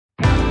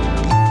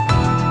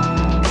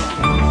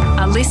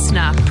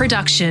listener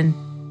production.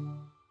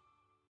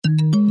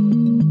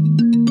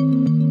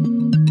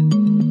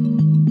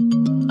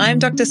 I'm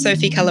Dr.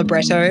 Sophie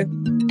Calabretto,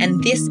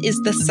 and this is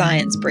the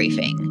Science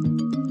Briefing.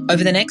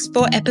 Over the next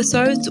 4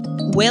 episodes,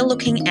 we're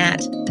looking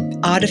at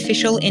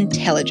artificial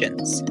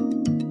intelligence.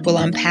 We'll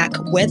unpack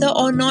whether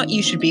or not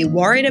you should be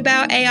worried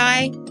about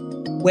AI,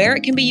 where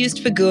it can be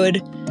used for good,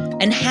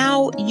 and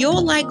how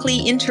you're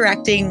likely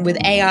interacting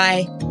with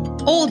AI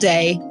all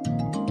day,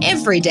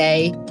 every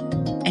day,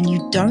 and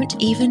you don't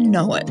even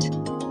know it.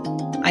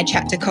 I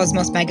chat to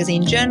Cosmos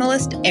Magazine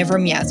journalist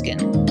Evrim Yazgan.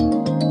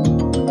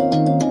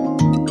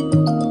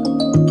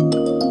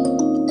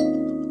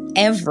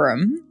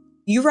 Evrim,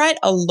 you write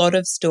a lot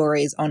of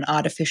stories on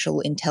artificial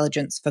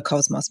intelligence for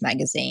Cosmos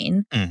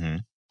Magazine. Mm-hmm.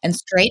 And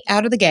straight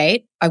out of the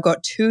gate, I've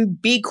got 2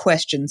 big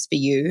questions for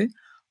you.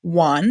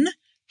 1,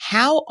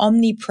 how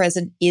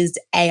omnipresent is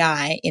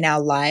AI in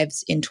our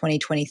lives in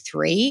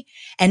 2023?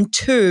 And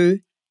 2,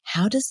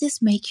 how does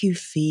this make you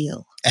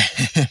feel?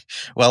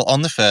 Well,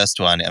 on the first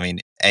one,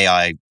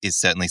 AI is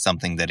certainly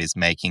something that is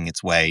making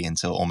its way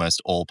into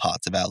almost all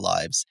parts of our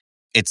lives.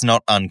 It's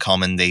not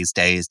uncommon these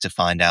days to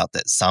find out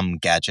that some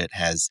gadget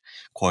has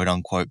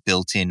quote-unquote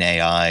built-in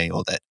AI,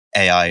 or that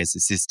AI is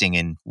assisting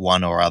in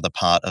one or other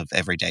part of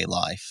everyday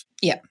life.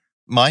 Yeah.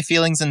 My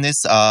feelings in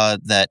this are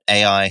that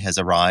AI has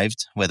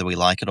arrived, whether we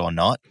like it or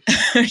not.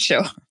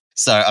 Sure.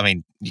 So,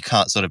 you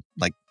can't sort of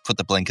put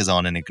the blinkers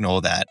on and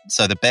ignore that.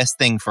 So the best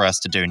thing for us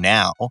to do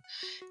now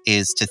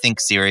is to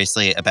think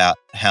seriously about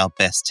how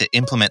best to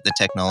implement the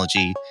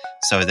technology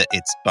so that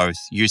it's both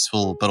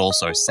useful but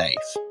also safe.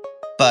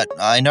 But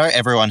I know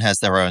everyone has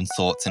their own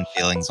thoughts and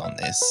feelings on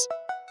this.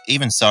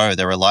 Even so,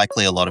 there are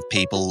likely a lot of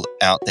people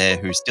out there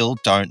who still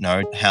don't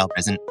know how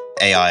present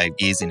AI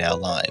is in our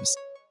lives.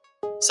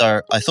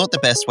 So I thought the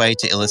best way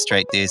to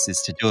illustrate this is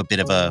to do a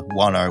bit of a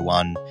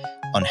 101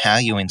 on how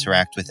you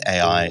interact with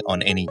AI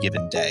on any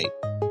given day,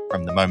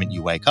 from the moment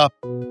you wake up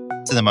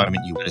to the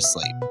moment you go to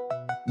sleep.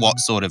 What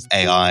sort of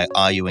AI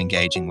are you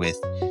engaging with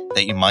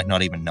that you might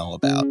not even know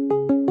about?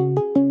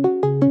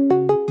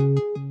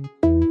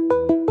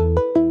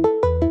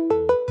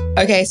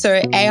 Okay,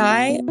 so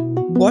AI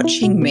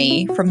watching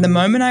me from the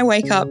moment I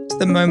wake up to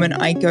the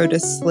moment I go to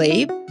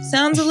sleep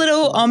sounds a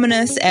little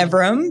ominous,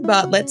 Evrim,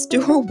 but let's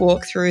do a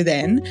walkthrough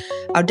then.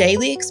 Our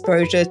daily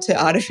exposure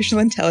to artificial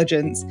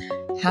intelligence.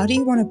 How do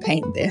you want to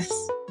paint this?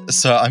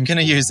 So I'm going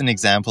to use an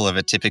example of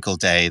a typical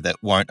day that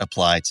won't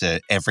apply to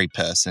every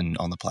person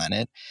on the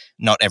planet.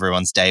 Not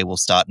everyone's day will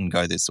start and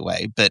go this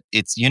way, but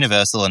it's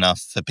universal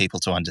enough for people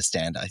to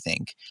understand, I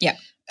think. Yeah.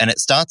 And it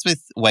starts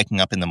with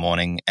waking up in the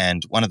morning,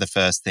 and one of the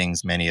first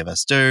things many of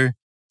us do,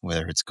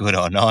 whether it's good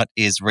or not,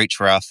 is reach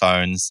for our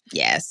phones.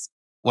 Yes.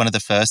 One of the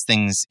first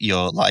things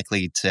you're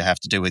likely to have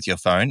to do with your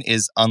phone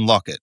is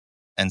unlock it.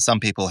 And some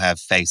people have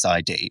Face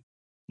ID.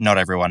 Not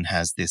everyone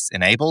has this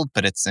enabled,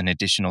 but it's an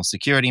additional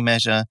security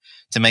measure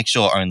to make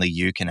sure only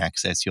you can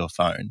access your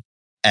phone.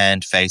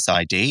 And Face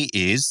ID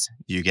is,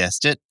 you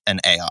guessed it, an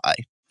AI.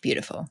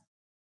 Beautiful.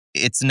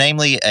 It's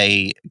namely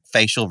a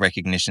facial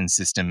recognition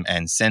system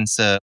and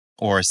sensor,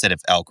 or a set of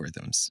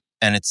algorithms.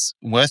 And it's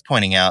worth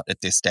pointing out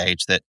at this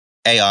stage that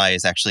AI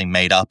is actually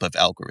made up of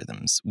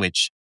algorithms,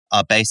 which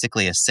are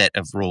basically a set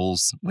of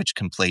rules which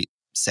complete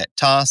set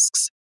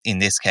tasks. In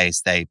this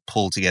case, they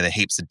pull together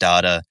heaps of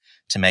data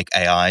to make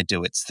AI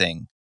do its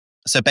thing.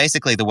 So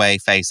basically the way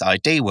Face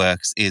ID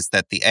works is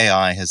that the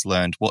AI has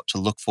learned what to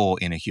look for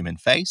in a human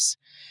face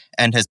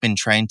and has been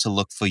trained to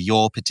look for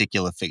your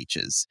particular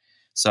features.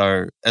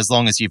 So as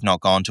long as you've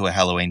not gone to a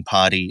Halloween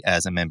party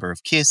as a member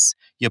of KISS,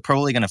 you're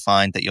probably going to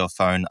find that your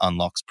phone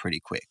unlocks pretty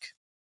quick.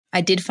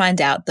 I did find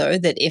out, though,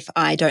 that if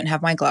I don't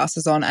have my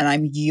glasses on and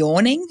I'm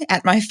yawning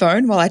at my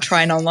phone while I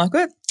try and unlock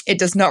it, it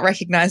does not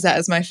recognize that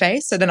as my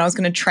face. So then I was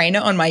going to train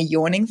it on my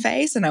yawning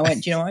face, and I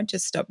went, you know what,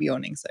 just stop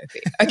yawning, Sophie.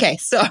 Okay,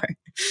 so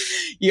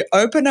you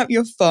open up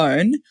your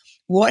phone.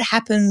 What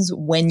happens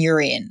when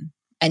you're in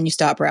and you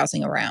start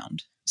browsing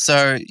around?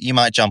 So you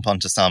might jump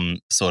onto some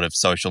sort of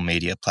social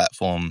media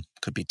platform.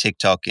 Could be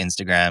TikTok,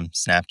 Instagram,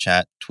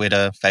 Snapchat,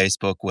 Twitter,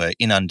 Facebook. We're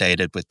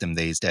inundated with them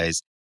these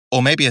days.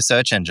 Or maybe a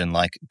search engine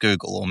like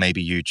Google or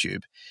maybe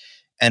YouTube.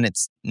 And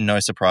it's no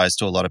surprise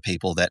to a lot of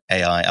people that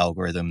AI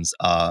algorithms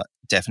are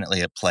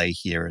definitely at play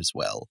here as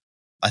well.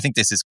 I think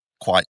this is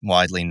quite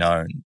widely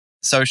known.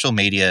 Social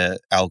media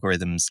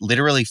algorithms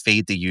literally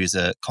feed the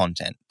user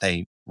content.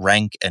 They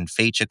rank and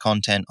feature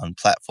content on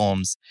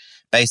platforms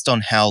based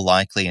on how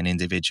likely an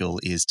individual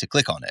is to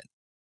click on it.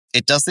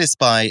 It does this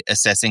by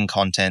assessing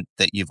content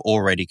that you've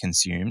already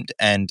consumed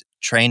and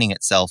training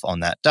itself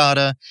on that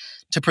data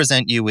to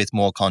present you with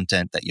more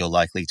content that you're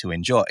likely to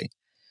enjoy.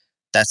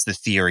 That's the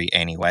theory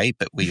anyway,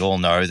 but we all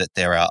know that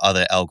there are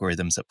other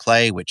algorithms at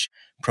play which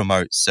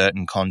promote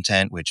certain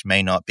content which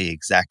may not be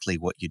exactly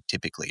what you'd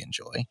typically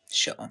enjoy.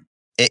 Sure.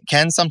 It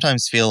can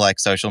sometimes feel like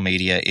social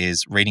media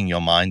is reading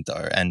your mind,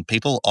 though, and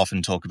people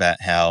often talk about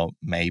how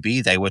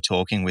maybe they were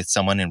talking with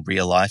someone in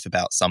real life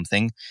about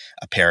something,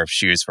 a pair of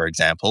shoes, for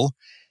example,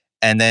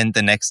 and then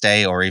the next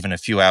day or even a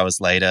few hours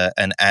later,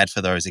 an ad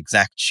for those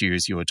exact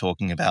shoes you were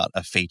talking about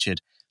are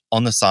featured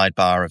on the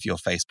sidebar of your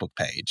Facebook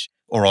page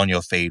or on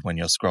your feed when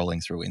you're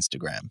scrolling through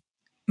Instagram.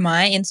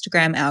 My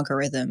Instagram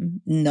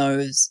algorithm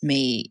knows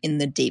me in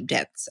the deep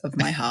depths of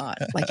my heart.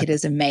 Like, it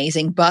is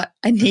amazing. But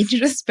I need you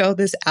to spell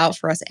this out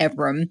for us,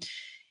 Evram.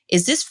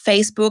 Is this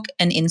Facebook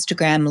and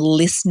Instagram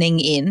listening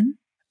in?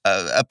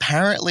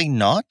 Apparently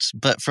not,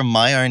 but from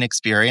my own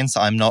experience,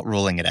 I'm not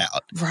ruling it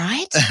out.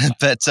 Right?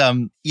 But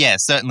yeah,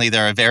 certainly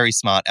there are very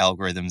smart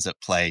algorithms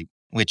at play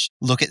which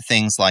look at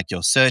things like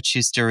your search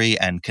history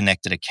and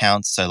connected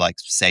accounts. So like,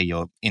 say,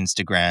 your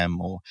Instagram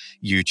or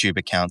YouTube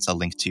accounts are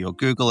linked to your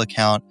Google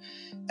account.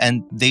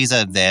 And these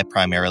are there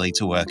primarily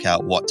to work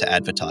out what to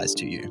advertise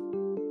to you.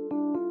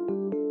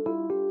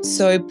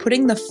 So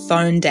putting the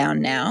phone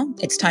down now,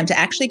 it's time to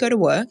actually go to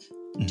work,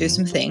 do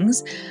some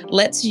things.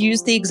 Let's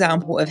use the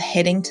example of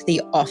heading to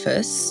the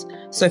office.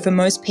 So for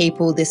most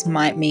people, this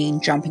might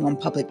mean jumping on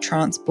public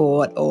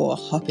transport or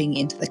hopping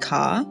into the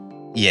car.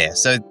 Yeah,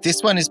 so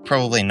this one is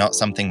probably not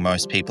something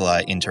most people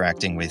are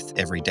interacting with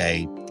every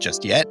day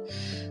just yet,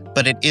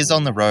 but it is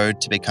on the road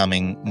to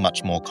becoming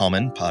much more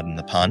common, pardon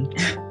the pun,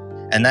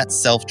 and that's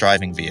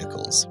self-driving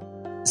vehicles.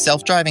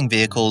 Self-driving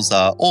vehicles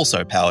are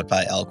also powered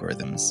by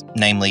algorithms,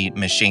 namely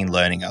machine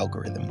learning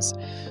algorithms.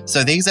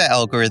 So these are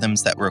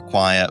algorithms that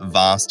require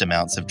vast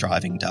amounts of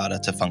driving data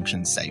to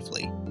function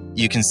safely.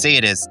 You can see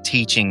it as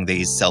teaching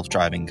these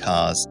self-driving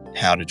cars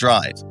how to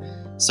drive.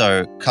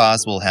 So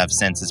cars will have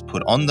sensors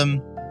put on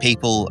them,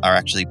 people are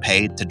actually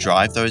paid to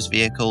drive those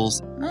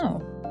vehicles,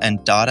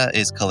 and data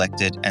is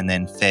collected and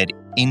then fed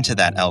into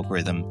that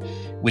algorithm,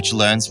 which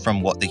learns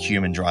from what the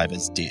human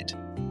drivers did.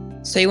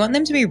 So you want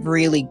them to be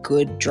really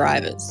good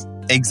drivers?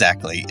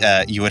 Exactly.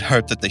 You would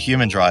hope that the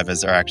human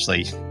drivers are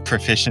actually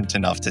proficient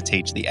enough to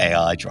teach the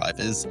AI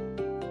drivers.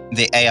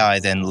 The AI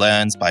then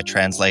learns by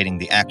translating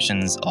the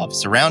actions of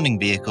surrounding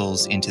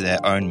vehicles into their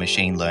own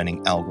machine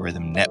learning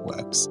algorithm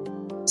networks.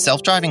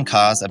 Self-driving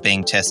cars are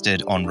being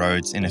tested on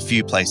roads in a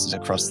few places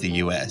across the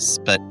US,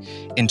 but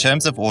in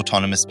terms of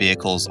autonomous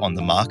vehicles on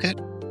the market,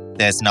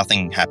 there's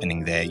nothing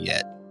happening there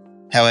yet.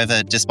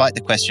 However, despite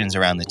the questions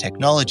around the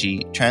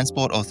technology,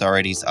 transport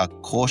authorities are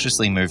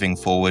cautiously moving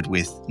forward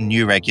with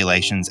new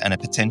regulations and a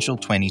potential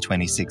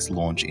 2026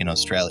 launch in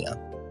Australia.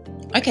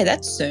 Okay,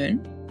 that's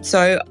soon.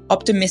 So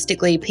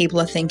optimistically,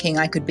 people are thinking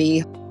I could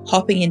be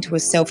hopping into a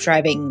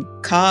self-driving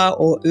car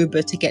or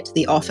Uber to get to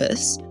the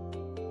office.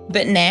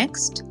 But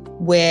next,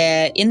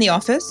 we're in the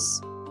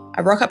office.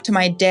 I rock up to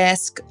my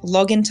desk,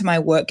 log into my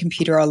work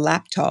computer or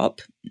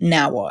laptop.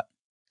 Now what?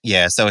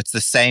 Yeah, so it's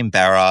the same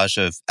barrage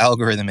of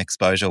algorithm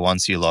exposure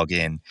once you log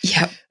in.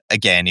 Yep.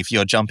 Again, if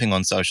you're jumping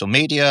on social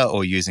media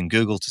or using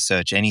Google to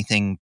search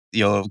anything,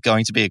 you're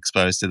going to be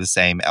exposed to the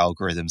same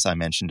algorithms I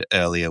mentioned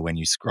earlier when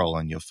you scroll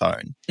on your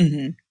phone.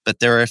 But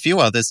there are a few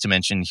others to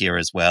mention here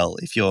as well.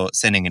 If you're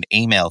sending an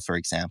email, for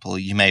example,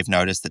 you may have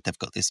noticed that they've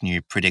got this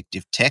new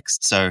predictive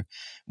text. So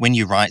when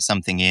you write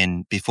something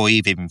in, before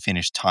you've even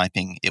finished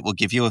typing, it will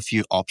give you a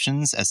few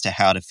options as to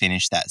how to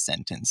finish that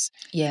sentence.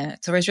 Yeah,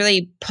 it's always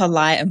really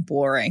polite and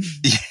boring.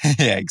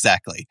 Yeah,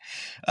 exactly.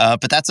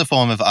 But that's a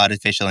form of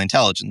artificial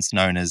intelligence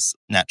known as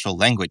natural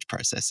language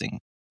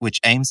processing,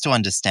 which aims to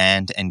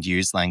understand and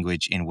use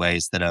language in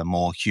ways that are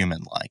more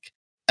human-like.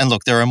 And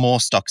look, there are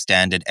more stock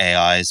standard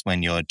AIs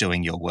when you're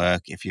doing your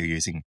work. If you're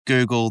using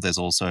Google, there's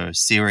also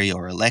Siri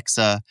or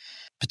Alexa,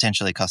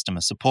 potentially customer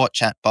support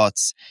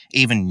chatbots,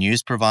 even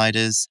news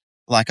providers.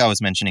 Like I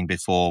was mentioning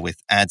before, with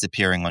ads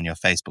appearing on your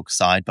Facebook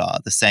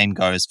sidebar, the same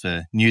goes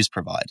for news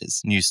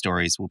providers. News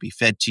stories will be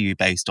fed to you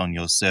based on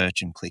your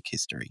search and click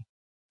history.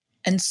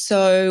 And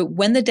so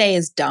when the day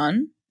is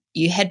done,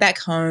 you head back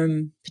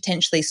home,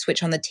 potentially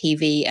switch on the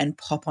TV and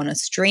pop on a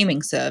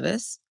streaming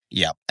service.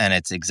 Yeah, and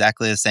it's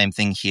exactly the same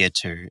thing here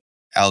too.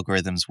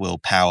 Algorithms will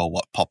power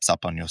what pops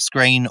up on your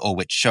screen or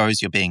which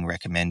shows you're being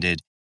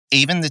recommended.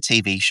 Even the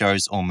TV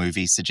shows or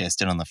movies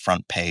suggested on the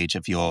front page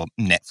of your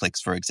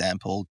Netflix, for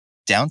example,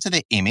 down to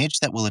the image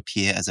that will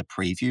appear as a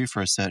preview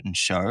for a certain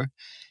show.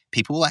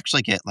 People will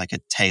actually get like a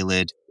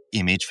tailored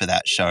image for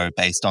that show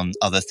based on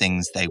other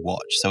things they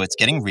watch. So it's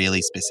getting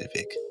really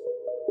specific.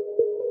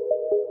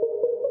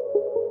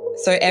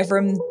 So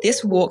Evram,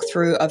 this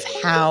walkthrough of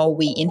how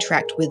we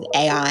interact with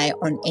AI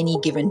on any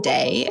given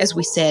day, as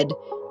we said,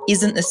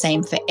 isn't the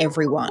same for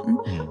everyone.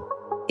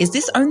 Is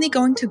this only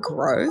going to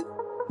grow?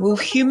 Will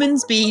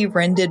humans be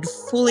rendered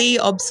fully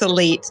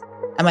obsolete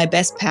and my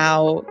best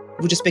pal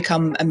will just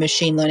become a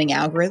machine learning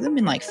algorithm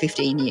in like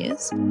 15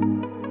 years?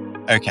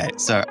 Okay,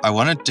 so I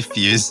want to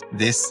diffuse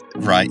this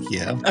right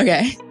here.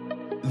 Okay.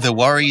 The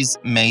worries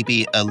may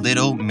be a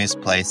little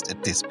misplaced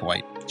at this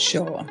point.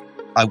 Sure.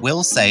 I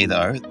will say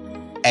though,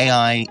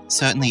 AI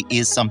certainly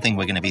is something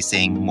we're going to be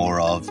seeing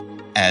more of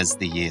as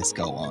the years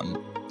go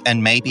on.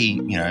 And maybe,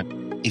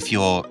 if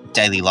your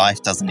daily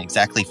life doesn't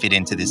exactly fit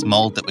into this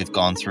mold that we've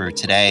gone through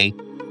today,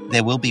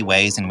 there will be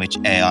ways in which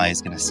AI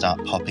is going to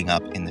start popping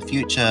up in the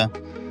future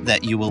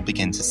that you will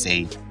begin to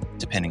see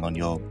depending on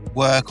your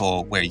work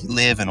or where you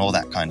live and all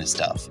that kind of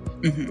stuff.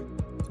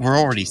 We're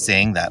already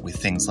seeing that with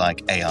things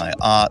like AI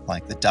art,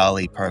 like the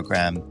DALL-E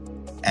program.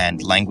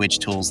 and language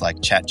tools like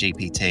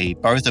ChatGPT,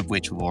 both of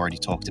which we've already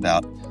talked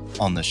about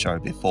on the show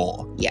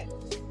before. Yeah.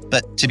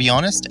 But to be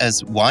honest,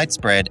 as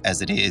widespread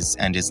as it is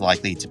and is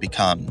likely to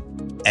become,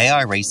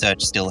 AI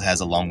research still has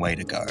a long way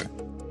to go.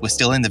 We're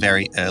still in the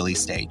very early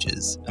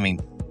stages. I mean,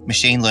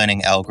 machine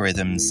learning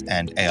algorithms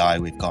and AI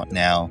we've got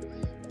now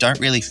don't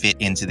really fit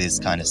into this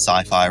kind of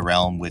sci-fi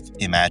realm we've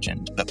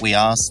imagined, but we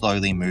are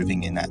slowly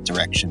moving in that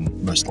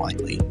direction, most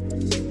likely.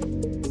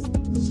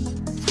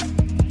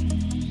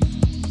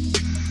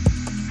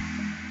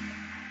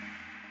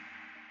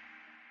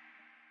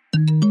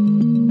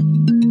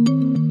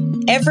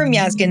 Evrim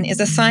Yazgan is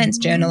a science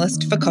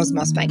journalist for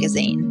Cosmos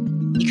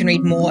Magazine. You can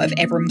read more of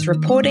Evrim's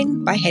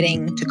reporting by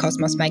heading to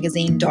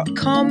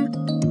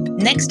cosmosmagazine.com.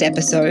 Next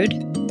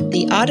episode,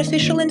 the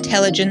artificial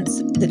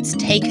intelligence that's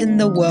taken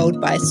the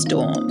world by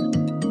storm,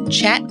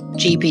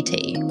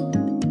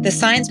 ChatGPT. The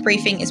Science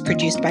Briefing is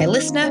produced by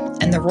Listener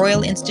and the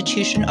Royal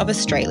Institution of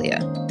Australia.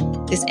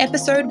 This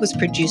episode was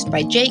produced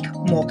by Jake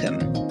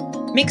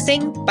Morecambe.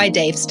 Mixing by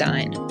Dave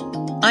Stein.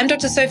 I'm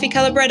Dr. Sophie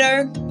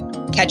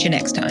Calabretto. Catch you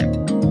next time.